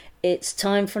It's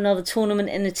time for another tournament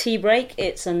in the tea break.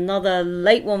 It's another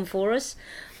late one for us.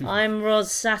 I'm Roz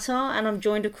Satar, and I'm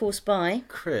joined, of course, by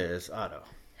Chris Otto.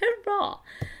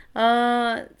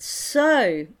 Hurrah!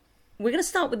 So we're going to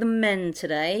start with the men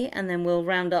today, and then we'll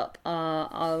round up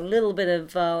a little bit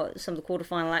of some of the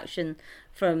quarterfinal action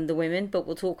from the women, but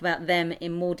we'll talk about them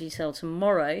in more detail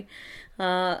tomorrow.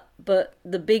 But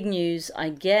the big news, I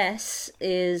guess,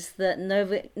 is that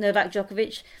Novak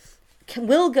Djokovic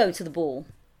will go to the ball,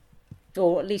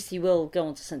 or at least he will go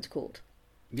onto centre court.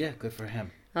 Yeah, good for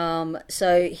him.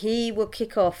 So he will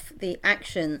kick off the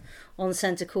action on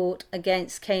centre court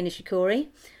against Kei Nishikori.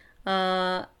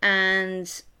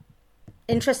 And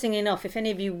interestingly enough, if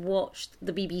any of you watched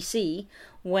the BBC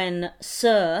when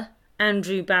Sir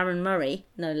Andrew Barron Murray,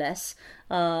 no less,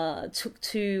 took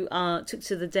to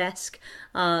the desk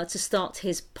to start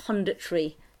his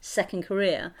punditry second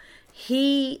career,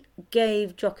 he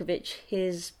gave Djokovic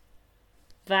his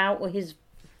vow or his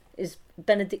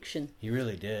benediction. He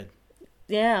really did.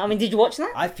 Yeah, I mean, did you watch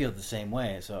that? I feel the same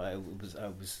way. So it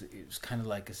was kind of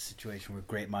like a situation where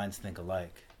great minds think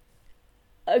alike.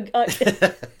 I'm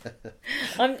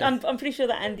pretty sure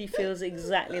that Andy feels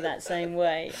exactly that same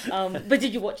way. But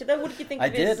did you watch it though? What did you think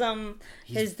of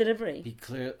his delivery?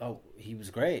 He was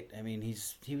great. I mean,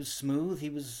 he was smooth.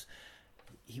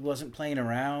 He wasn't playing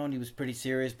around. He was pretty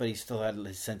serious, but he still had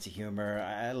his sense of humor.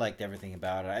 I liked everything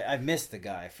about it. I've missed the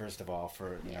guy, first of all,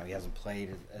 for he hasn't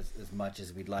played as much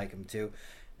as we'd like him to,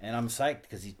 and I'm psyched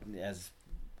because as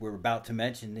we're about to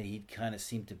mention, he kind of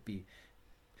seemed to be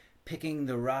picking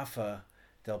the Rafa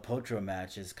Del Potro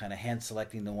matches, kind of hand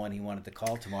selecting the one he wanted to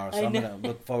call tomorrow. So I'm going to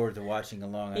look forward to watching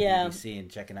along on BBC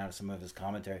and checking out some of his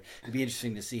commentary. It'd be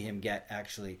interesting to see him get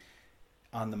actually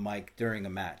on the mic during a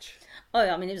match. Oh,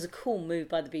 I mean, it was a cool move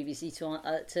by the BBC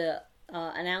to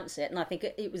announce it, and I think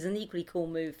it was an equally cool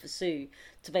move for Sue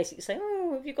to basically say,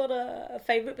 "Oh, have you got a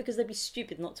favourite?" Because they'd be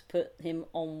stupid not to put him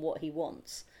on what he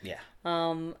wants. Yeah.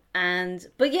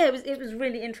 But yeah, it was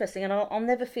really interesting, and I'll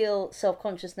never feel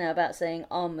self-conscious now about saying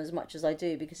as much as I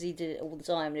do, because he did it all the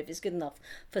time, and if it's good enough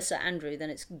for Sir Andrew, then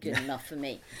it's good enough for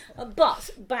me.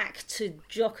 But back to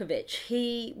Djokovic,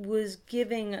 he was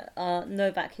giving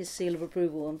Novak his seal of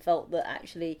approval and felt that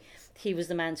actually he was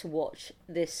the man to watch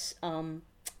this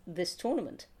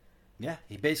tournament. Yeah,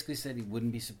 he basically said he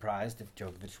wouldn't be surprised if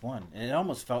Djokovic won. And it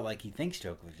almost felt like he thinks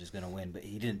Djokovic is going to win, but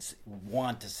he didn't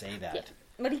want to say that. Yeah,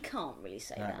 but he can't really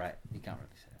say that. Right, he can't really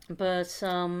say that. But,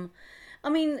 I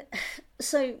mean,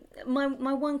 so my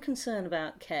one concern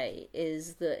about Kei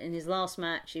is that in his last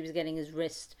match he was getting his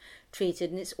wrist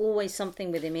treated, and it's always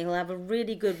something with him. He'll have a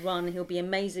really good run, he'll be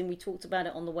amazing. We talked about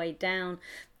it on the way down,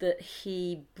 that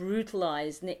he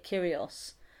brutalised Nick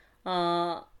Kyrgios.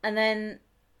 And then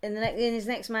in his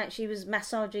next match, he was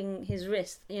massaging his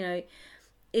wrist.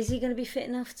 Is he going to be fit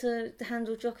enough to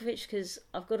handle Djokovic? Because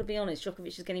I've got to be honest,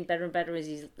 Djokovic is getting better and better as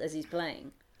he's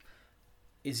playing.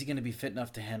 Is he going to be fit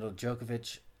enough to handle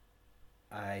Djokovic?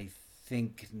 I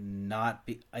think not.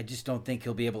 I just don't think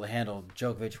he'll be able to handle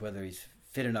Djokovic, whether he's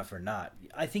fit enough or not.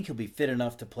 I think he'll be fit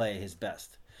enough to play his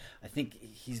best. I think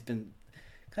he's been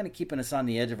kind of keeping us on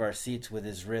the edge of our seats with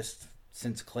his wrist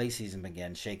since clay season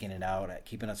began, shaking it out,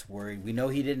 keeping us worried. We know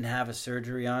he didn't have a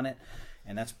surgery on it,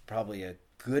 and that's probably a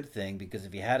good thing, because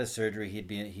if he had a surgery, he'd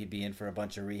be in for a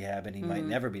bunch of rehab, and he might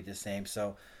never be the same.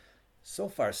 So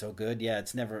far so good. Yeah,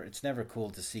 it's never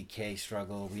cool to see Kei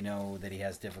struggle. We know that he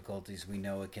has difficulties. We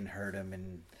know it can hurt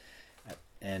him,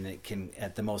 and it can,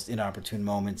 at the most inopportune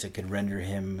moments, it could render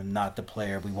him not the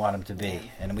player we want him to be.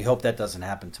 And we hope that doesn't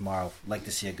happen tomorrow. Like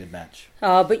to see a good match.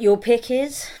 But your pick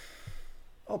is?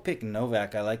 Oh, picking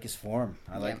Novak. I like his form.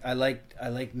 I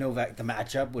like Novak. The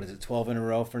matchup. What is it? 12 in a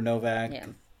row for Novak. Yeah.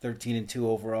 13-2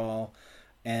 overall,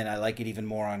 and I like it even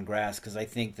more on grass because I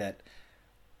think that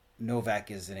Novak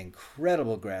is an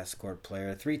incredible grass court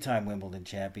player, 3-time Wimbledon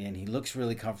champion. He looks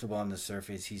really comfortable on the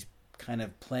surface. He's kind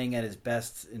of playing at his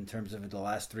best in terms of the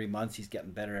last 3 months. He's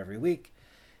getting better every week,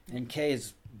 and Kei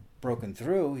is broken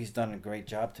through. He's done a great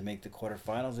job to make the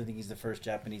quarterfinals. I think he's the first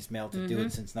Japanese male to do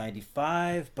it since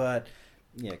 '95. But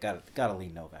yeah, gotta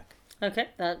lean Novak. Okay,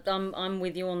 I'm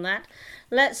with you on that.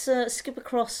 Let's skip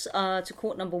across to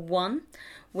court number 1.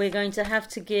 We're going to have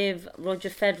to give Roger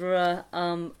Federer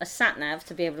a sat-nav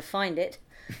to be able to find it.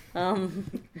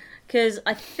 Because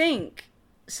I think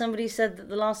somebody said that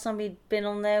the last time he'd been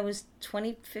on there was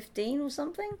 2015 or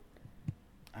something.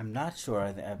 I'm not sure.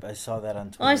 I saw that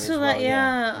on Twitter. I saw that,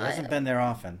 yeah. He hasn't been there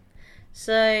often.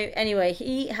 So, anyway,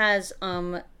 he has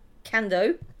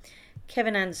Kando,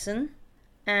 Kevin Anderson,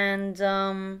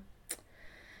 and...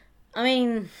 I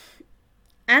mean,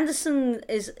 Anderson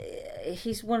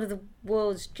he's one of the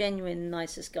world's genuine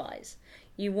nicest guys.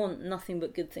 you want nothing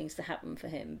but good things to happen for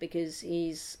him, because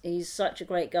he's such a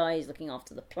great guy. He's looking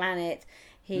after the planet.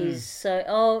 He's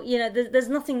there's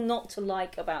nothing not to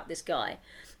like about this guy,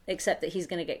 except that he's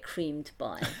going to get creamed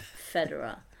by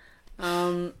Federer.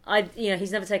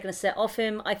 He's never taken a set off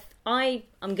him. I'm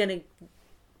going to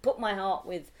put my heart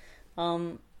with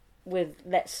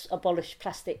let's abolish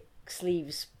plastic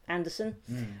sleeves Anderson,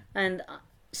 and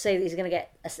say that he's going to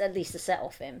get at least a set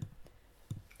off him.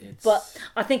 But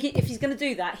I think if he's going to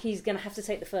do that, he's going to have to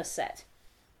take the first set.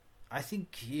 I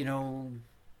think, you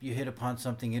hit upon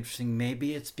something interesting.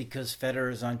 Maybe it's because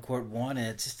Federer is on court one, and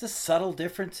it's just the subtle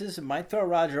differences. It might throw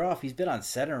Roger off. He's been on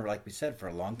center, like we said, for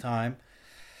a long time.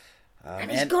 And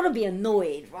he's got to be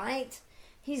annoyed, right?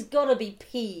 He's got to be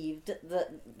peeved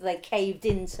that they caved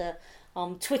into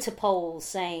Twitter polls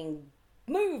saying,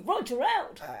 "Move Roger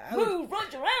out! Move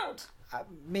Roger out!"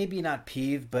 Maybe not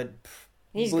peeved, but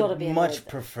he's got to be much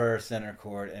prefer center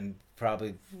court, and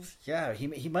probably,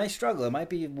 he might struggle. It might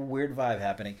be a weird vibe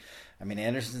happening. I mean,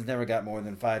 Anderson's never got more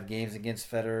than 5 games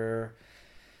against Federer,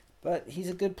 but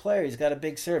he's a good player. He's got a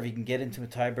big serve. He can get into a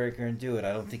tiebreaker and do it.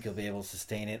 I don't think he'll be able to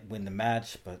sustain it, win the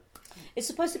match, but it's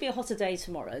supposed to be a hotter day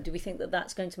tomorrow. Do we think that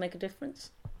that's going to make a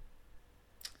difference?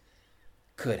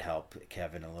 Could help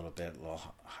Kevin a little bit, a little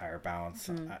higher balance.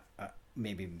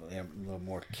 Maybe a little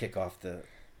more kick off the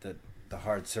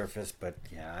hard surface, but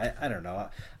I don't know.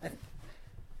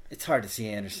 It's hard to see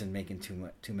Anderson making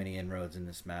too many inroads in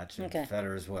this match. And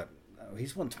Federer's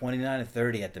he's won 29 of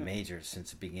 30 at the majors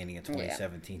since the beginning of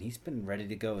 2017. He's been ready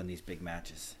to go in these big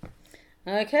matches.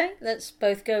 Okay, let's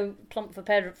both go plump for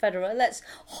Federer. Let's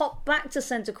hop back to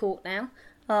centre court now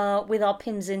with our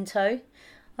pins in tow.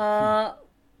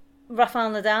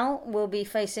 Rafael Nadal will be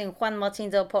facing Juan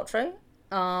Martín del Potro.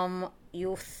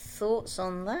 Your thoughts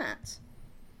on that?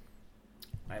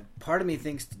 Part of me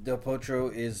thinks Del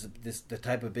Potro is the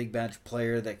type of big match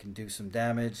player that can do some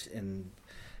damage, and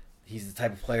he's the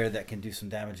type of player that can do some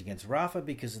damage against Rafa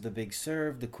because of the big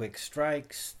serve, the quick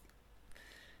strikes.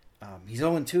 He's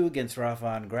 0-2 against Rafa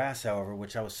on grass, however,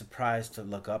 which I was surprised to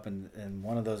look up. And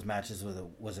one of those matches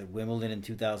was at Wimbledon in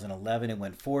 2011. It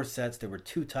went 4 sets. There were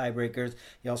 2 tiebreakers.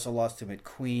 He also lost to him at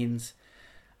Queens.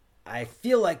 I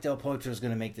feel like Del Potro is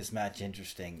going to make this match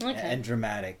interesting and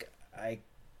dramatic. I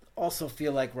also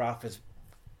feel like Rafa's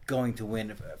going to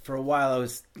win. For a while I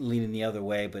was leaning the other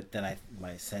way, but then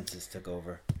my senses took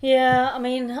over. Yeah, I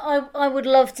mean, I would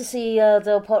love to see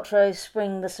Del Potro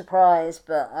spring the surprise,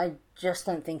 but I just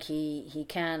don't think he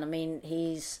can. I mean,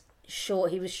 he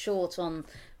was short on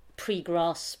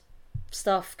pre-grass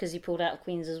stuff because he pulled out of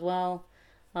Queens as well.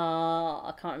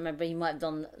 I can't remember, he might have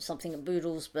done something at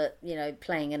Boodles, but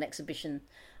playing an exhibition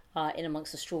in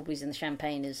amongst the strawberries and the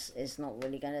champagne is not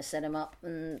really going to set him up.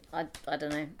 And I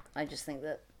don't know. I just think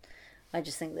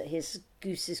that his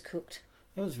goose is cooked.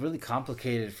 It was really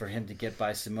complicated for him to get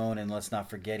by Simone, and let's not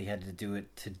forget he had to do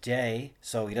it today,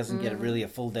 so he doesn't get really a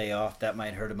full day off. That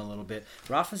might hurt him a little bit.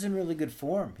 Rafa's in really good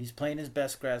form. He's playing his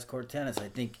best grass court tennis. I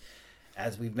think,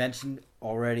 as we've mentioned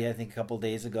already, I think a couple of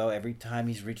days ago, every time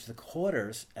he's reached the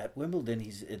quarters at Wimbledon,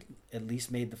 he's at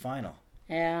least made the final.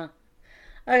 Yeah.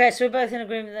 Okay, so we're both in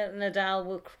agreement that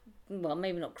Nadal will,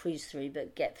 maybe not cruise through,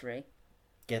 but get through.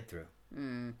 Get through.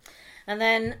 And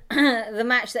then the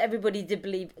match that everybody did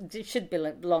believe should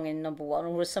belong in number 1,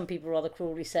 or as some people rather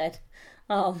cruelly said,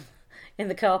 in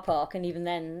the car park, and even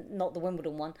then not the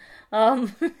Wimbledon one,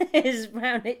 is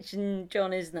Raonic and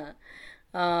John Isner.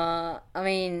 I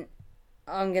mean,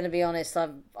 I'm going to be honest,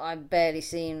 I've barely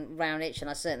seen Raonic, and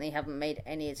I certainly haven't made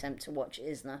any attempt to watch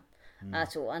Isner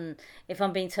at all. And if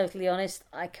I'm being totally honest,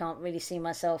 I can't really see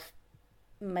myself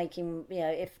making,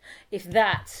 if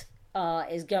that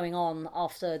is going on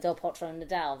after Del Potro and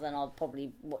Nadal, then I'll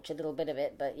probably watch a little bit of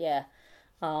it. But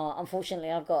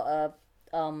unfortunately I've got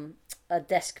a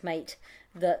desk mate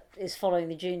that is following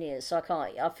the juniors, so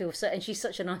I feel so, and she's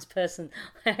such a nice person,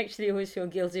 I actually always feel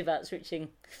guilty about switching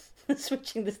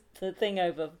the thing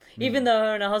over, even though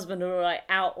her and her husband are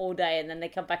out all day, and then they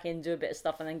come back in, do a bit of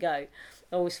stuff, and then go.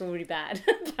 I always feel really bad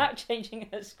about changing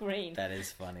her screen. That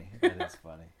is funny. But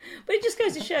it just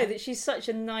goes to show that she's such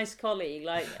a nice colleague.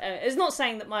 It's not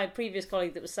saying that my previous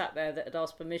colleague that was sat there that had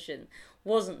asked permission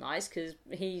wasn't nice, because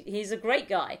he's a great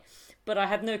guy, but I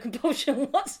had no compulsion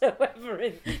whatsoever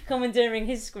in commandeering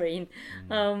his screen.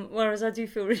 Whereas I do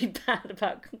feel really bad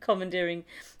about commandeering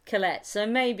Colette. So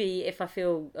maybe if I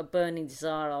feel a burning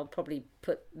desire, I'll probably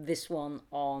put this one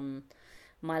on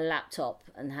my laptop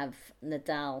and have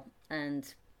Nadal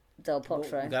and Del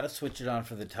Potro. Well, we've got to switch it on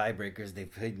for the tiebreakers. They've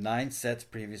played 9 sets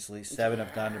previously. 7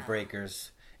 have gone to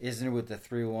breakers. Isner with the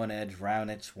 3-1 edge.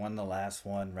 Raonic won the last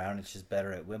one. Raonic is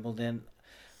better at Wimbledon.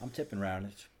 I'm tipping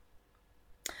Raonic.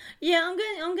 Yeah,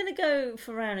 I'm going to go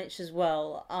for Raonic as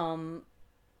well.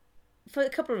 For a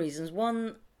couple of reasons.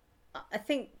 One, I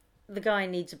think the guy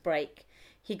needs a break.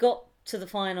 He got to the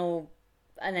final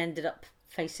and ended up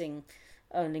facing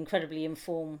an incredibly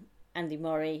informed Andy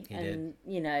Murray, and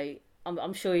you know,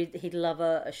 I'm sure he'd love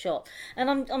a shot. And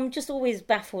I'm just always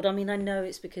baffled. I mean, I know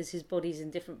it's because his body's in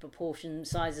different proportion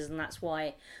sizes, and that's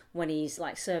why when he's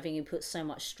like serving, he puts so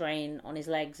much strain on his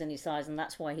legs and his thighs, and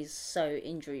that's why he's so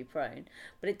injury prone.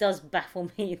 But it does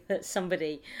baffle me that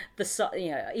somebody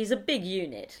he's a big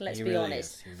unit. Let's be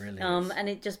honest. He really is. And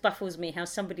it just baffles me how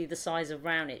somebody the size of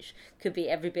Raonic could be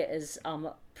every bit as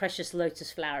precious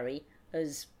lotus flowery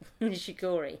as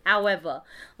Nishikori. However,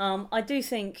 I do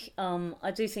think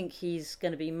he's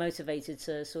going to be motivated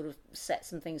to sort of set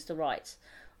some things to rights.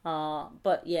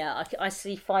 But yeah, I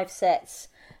see 5 sets,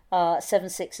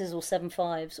 7-6s or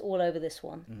 7-5s all over this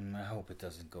one. I hope it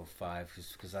doesn't go 5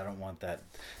 because I don't want that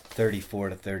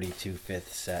 34-32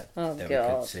 fifth set that we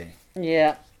could see.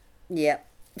 Yeah.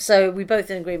 So we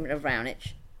both in agreement of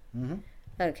Raonic. Mm-hmm.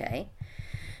 Okay.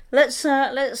 Let's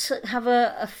have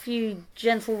a few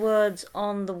gentle words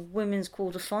on the women's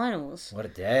quarterfinals. What a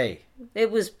day! It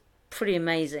was pretty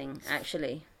amazing,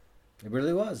 actually. It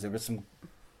really was. There was some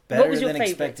better than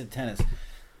expected tennis.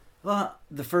 Well,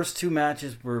 the first 2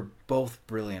 matches were both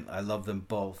brilliant. I love them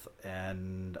both,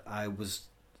 and I was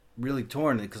really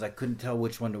torn because I couldn't tell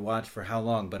which one to watch for how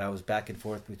long. But I was back and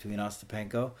forth between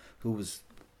Ostapenko, who was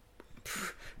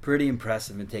pretty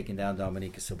impressive in taking down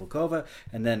Dominika Cibulkova,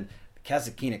 and then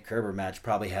Kasatkina Kerber match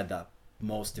probably had the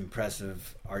most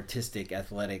impressive, artistic,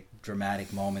 athletic,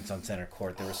 dramatic moments on center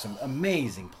court. There was some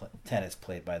amazing tennis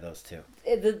played by those two.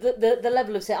 The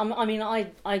level of I mean,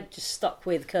 I just stuck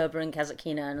with Kerber and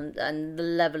Kasatkina, and the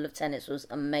level of tennis was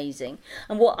amazing.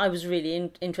 And what I was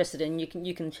really interested in,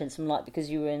 you can shed some light because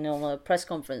you were in on a press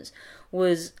conference,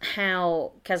 was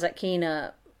how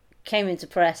Kasatkina came into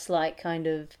press like kind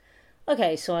of,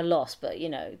 okay, so I lost, but you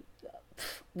know,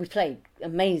 we played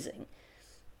amazing.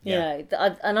 You know,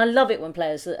 and I love it when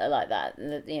players are like that.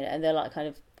 You know, and they're like kind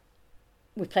of,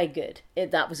 we played good.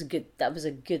 That was a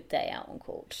good day out on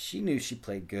court. She knew she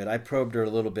played good. I probed her a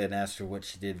little bit and asked her what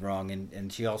she did wrong,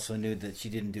 and she also knew that she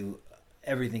didn't do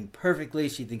everything perfectly.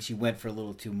 She thinks she went for a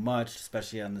little too much,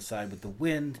 especially on the side with the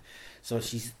wind. So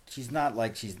it's not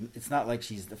like she's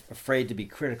afraid to be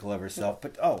critical of herself.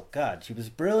 But oh God, she was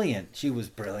brilliant. She was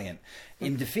brilliant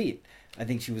in defeat. I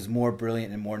think she was more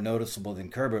brilliant and more noticeable than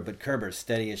Kerber, but Kerber,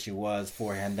 steady as she was,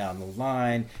 forehand down the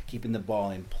line, keeping the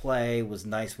ball in play, was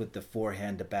nice with the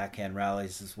forehand to backhand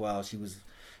rallies as well. She was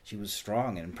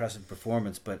strong, an impressive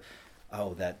performance, but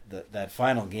that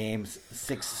final game,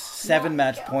 6-7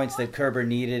 match points that Kerber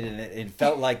needed, and it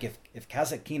felt like if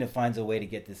Kasatkina finds a way to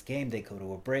get this game, they go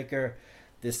to a breaker.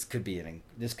 This could be an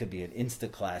insta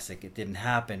classic. It didn't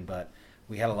happen, but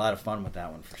we had a lot of fun with that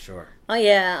one for sure. Oh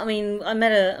yeah, I mean, I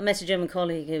met a German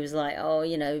colleague who was like, oh,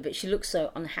 you know, but she looks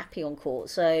so unhappy on court.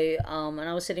 So, and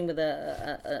I was sitting with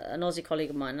an Aussie colleague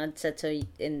of mine, and I'd said to her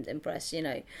in press, you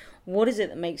know, what is it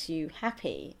that makes you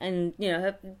happy? And you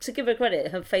know, to give her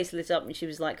credit, her face lit up, and she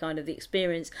was like, kind of the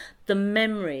experience, the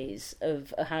memories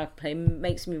of how to play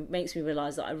makes me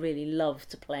realise that I really love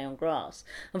to play on grass.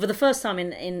 And for the first time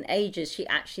in ages, she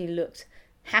actually looked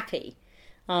happy.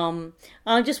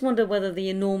 I just wonder whether the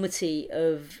enormity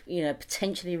of, you know,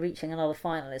 potentially reaching another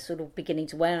final is sort of beginning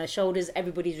to weigh on her shoulders.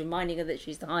 Everybody's reminding her that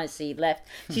she's the highest seed left.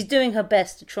 She's doing her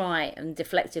best to try and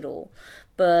deflect it all.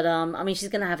 But, I mean, she's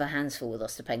going to have her hands full with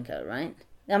Ostapenko, right?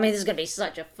 I mean, this is going to be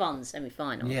such a fun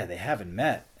semi-final. Yeah, they haven't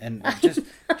met. And just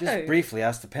briefly,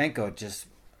 Ostapenko just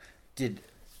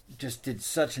did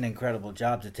such an incredible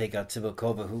job to take out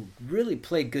Cibulkova, who really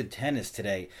played good tennis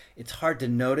today. It's hard to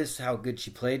notice how good she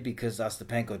played because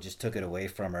Ostapenko just took it away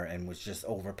from her and was just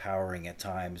overpowering at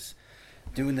times,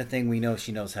 doing the thing we know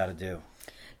she knows how to do.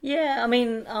 Yeah, I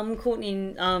mean,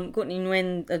 Courtney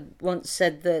Nguyen once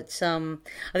said that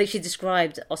I think she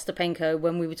described Ostapenko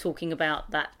when we were talking about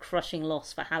that crushing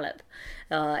loss for Halep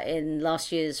in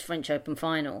last year's French Open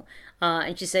final,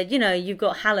 and she said, you know, you've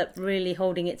got Halep really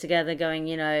holding it together, going,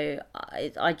 you know,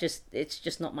 it's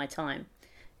just not my time.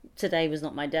 Today was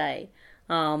not my day.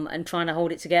 And trying to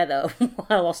hold it together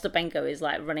while Ostapenko is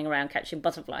like running around catching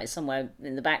butterflies somewhere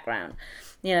in the background,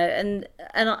 you know, and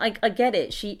I get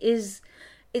it. She is.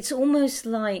 It's almost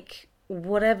like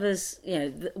whatever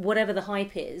the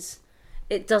hype is,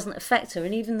 it doesn't affect her.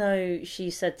 And even though she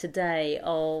said today,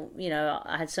 oh, you know,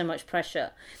 I had so much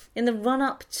pressure in the run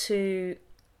up to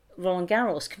Roland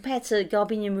Garros compared to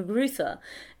Garbine Muguruza,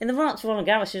 in the run up to Roland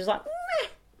Garros, she was like, meh,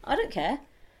 I don't care.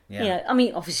 Yeah. You know, I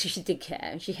mean, obviously she did care,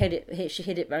 and she hit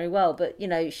it very well. But you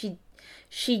know, she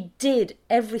she did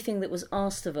everything that was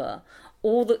asked of her,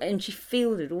 and she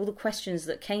fielded all the questions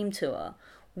that came to her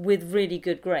with really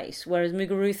good grace. Whereas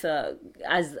Muguruza,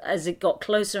 as it got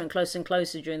closer and closer and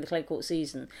closer during the clay court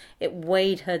season, it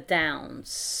weighed her down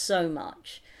so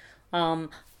much.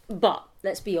 But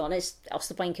let's be honest,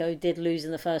 Ostapenko did lose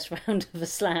in the first round of a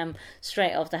slam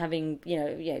straight after having,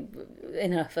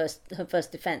 in her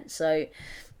first defence. So,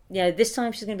 this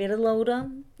time she's going to be a little older,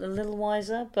 a little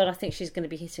wiser, but I think she's going to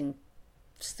be hitting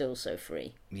still so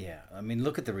free. Yeah, I mean,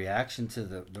 look at the reaction to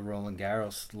the Roland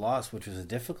Garros loss, which was a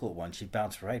difficult one. She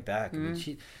bounced right back. I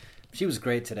mean, she was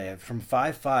great today. From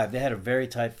 5-5, they had a very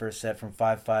tight first set. From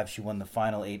 5-5, she won the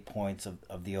final 8 points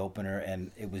of the opener,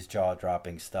 and it was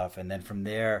jaw-dropping stuff. And then from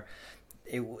there,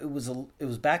 it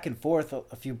was back and forth,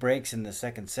 a few breaks in the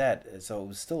second set, so it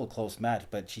was still a close match.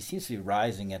 But she seems to be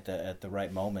rising at the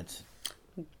right moments.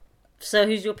 So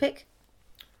who's your pick?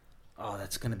 Oh,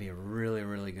 that's going to be a really,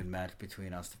 really good match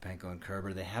between Ostapenko and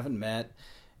Kerber. They haven't met.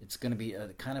 It's going to be a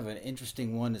kind of an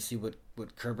interesting one to see what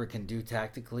Kerber can do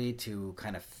tactically to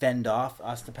kind of fend off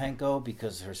Ostapenko,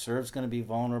 because her serve's going to be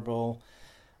vulnerable.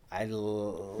 I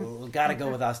got to go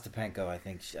with Ostapenko. I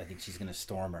think she's going to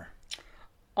storm her.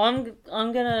 My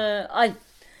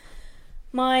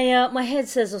head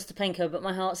says Ostapenko, but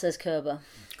my heart says Kerber.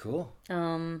 Cool.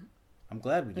 I'm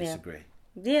glad we disagree.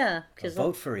 Yeah, because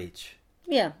vote for each.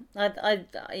 Yeah, but I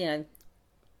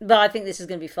think this is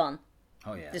going to be fun.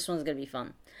 Oh yeah, this one's going to be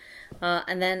fun.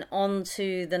 And then on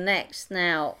to the next.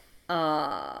 Now,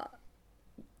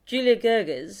 Julia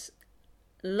Gerges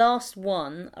last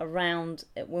won a round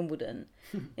at Wimbledon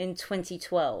in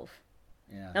 2012.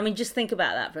 Yeah. I mean, just think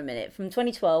about that for a minute. From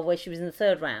 2012, where she was in the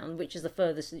third round, which is the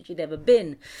furthest that she'd ever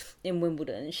been in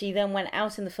Wimbledon, she then went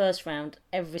out in the first round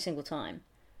every single time.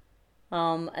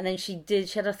 And then she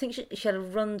had a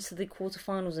run to the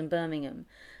quarterfinals in Birmingham.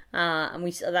 And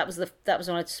that was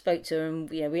when I spoke to her,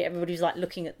 and everybody was like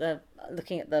looking at the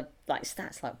like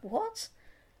stats, like, what?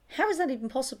 How is that even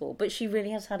possible? But she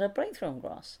really has had a breakthrough on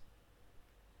grass.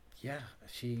 Yeah,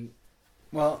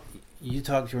 well, you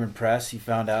talked to her in press. You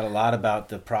found out a lot about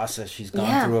the process she's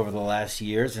gone through over the last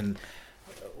years, and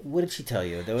what did she tell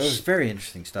you? That was very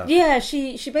interesting stuff. Yeah,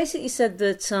 she basically said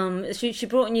that she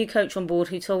brought a new coach on board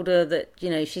who told her that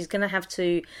she's going to have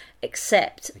to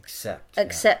accept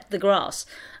the grass,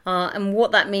 and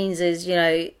what that means is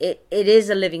it is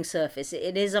a living surface.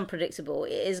 It is unpredictable.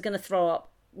 It is going to throw up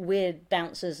weird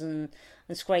bounces and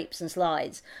scrapes and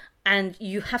slides. And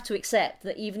you have to accept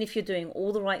that even if you're doing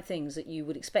all the right things that you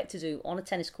would expect to do on a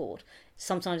tennis court,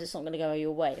 sometimes it's not going to go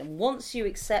your way. And once you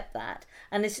accept that,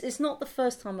 and it's not the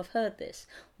first time I've heard this,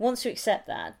 once you accept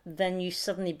that, then you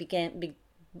suddenly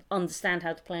understand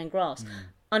how to play on grass.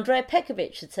 Andrea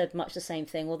Petkovic had said much the same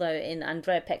thing, although in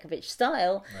Andrea Petkovic's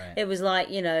style, It was like,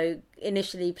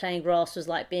 initially playing grass was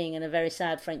like being in a very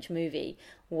sad French movie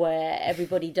where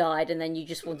everybody died and then you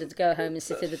just wanted to go home and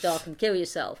sit in the dark and kill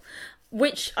yourself,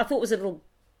 which I thought was a little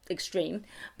extreme.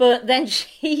 But then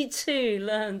she too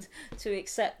learned to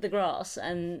accept the grass,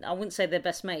 and I wouldn't say they're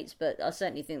best mates, but I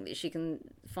certainly think that she can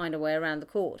find a way around the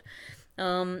court.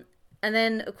 And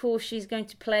then, of course, she's going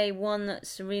to play one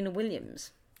Serena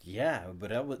Williams. Yeah, but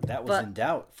that was in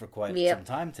doubt for quite some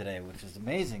time today, which is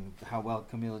amazing how well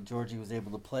Camila Giorgi was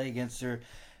able to play against her.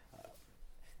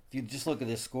 If you just look at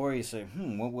this score, you say,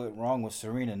 what went wrong with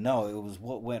Serena? No, it was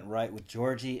what went right with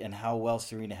Giorgi and how well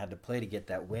Serena had to play to get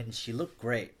that win. She looked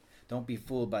great. Don't be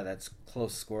fooled by that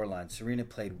close scoreline. Serena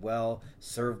played well,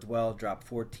 served well, dropped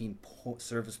 14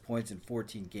 service points in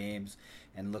 14 games,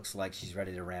 and looks like she's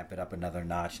ready to ramp it up another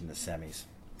notch in the semis.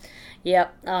 Yeah,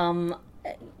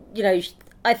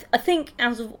 I think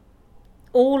out of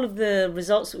all of the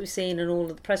results that we've seen and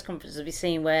all of the press conferences we've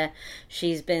seen where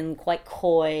she's been quite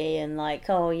coy and like,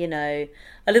 a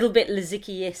little bit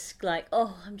Lizicki-esque, like,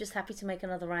 I'm just happy to make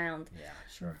another round. Yeah,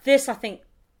 sure. This, I think,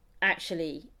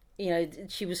 actually,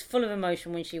 she was full of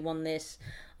emotion when she won this.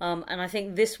 And I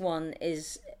think this one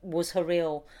was her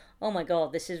real, oh my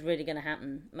God, this is really going to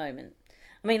happen moment.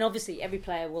 I mean, obviously,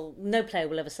 no player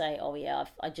will ever say,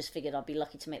 I just figured I'd be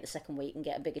lucky to make the second week and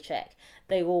get a bigger check.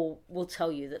 They all will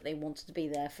tell you that they wanted to be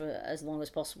there for as long as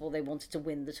possible. They wanted to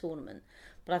win the tournament.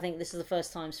 But I think this is the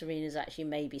first time Serena's actually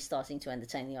maybe starting to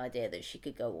entertain the idea that she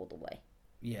could go all the way.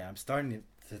 Yeah, I'm starting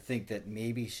to think that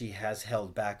maybe she has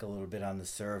held back a little bit on the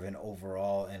serve and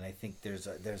overall, and I think there's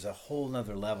a whole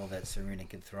nother level that Serena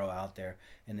can throw out there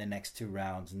in the next two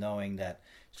rounds, knowing that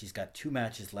she's got 2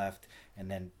 matches left, and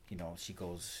then she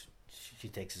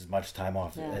takes as much time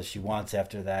off as she wants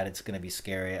after that. It's going to be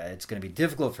scary. It's going to be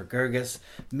difficult for Gerges.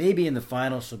 Maybe in the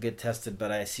final she'll get tested,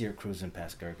 but I see her cruising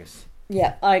past Gerges.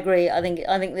 Yeah, I agree. I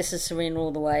think this is Serena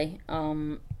all the way.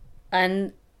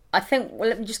 And I think, well,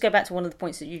 let me just go back to one of the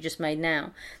points that you just made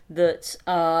now, that,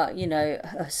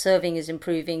 her serving is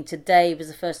improving. Today was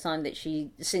the first time that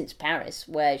since Paris,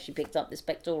 where she picked up this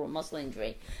pectoral muscle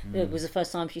injury, it was the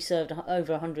first time she served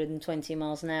over 120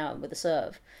 miles an hour with a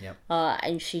serve. Yep.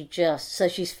 And so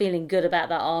she's feeling good about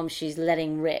that arm. She's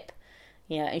letting rip,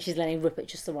 and she's letting rip at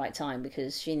just the right time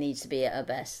because she needs to be at her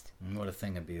best. What a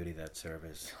thing of beauty that serve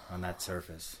is on that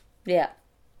surface. Yeah.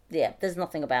 Yeah, there's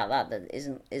nothing about that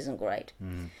isn't great.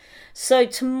 So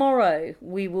tomorrow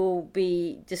we will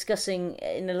be discussing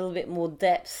in a little bit more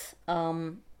depth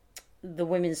the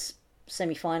women's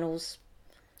semi-finals.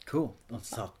 Cool.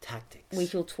 Let's talk tactics. We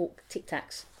shall talk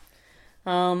tic-tacs.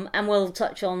 And we'll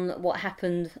touch on what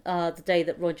happened the day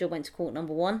that Roger went to court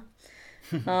number 1,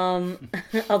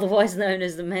 otherwise known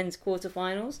as the men's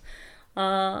quarterfinals.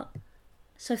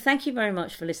 So thank you very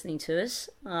much for listening to us.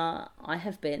 I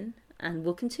have been, and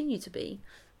will continue to be,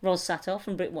 Ros Sator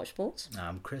from Brit Watch Sports.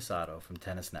 I'm Chris Otto from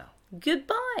Tennis Now.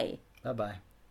 Goodbye. Bye-bye.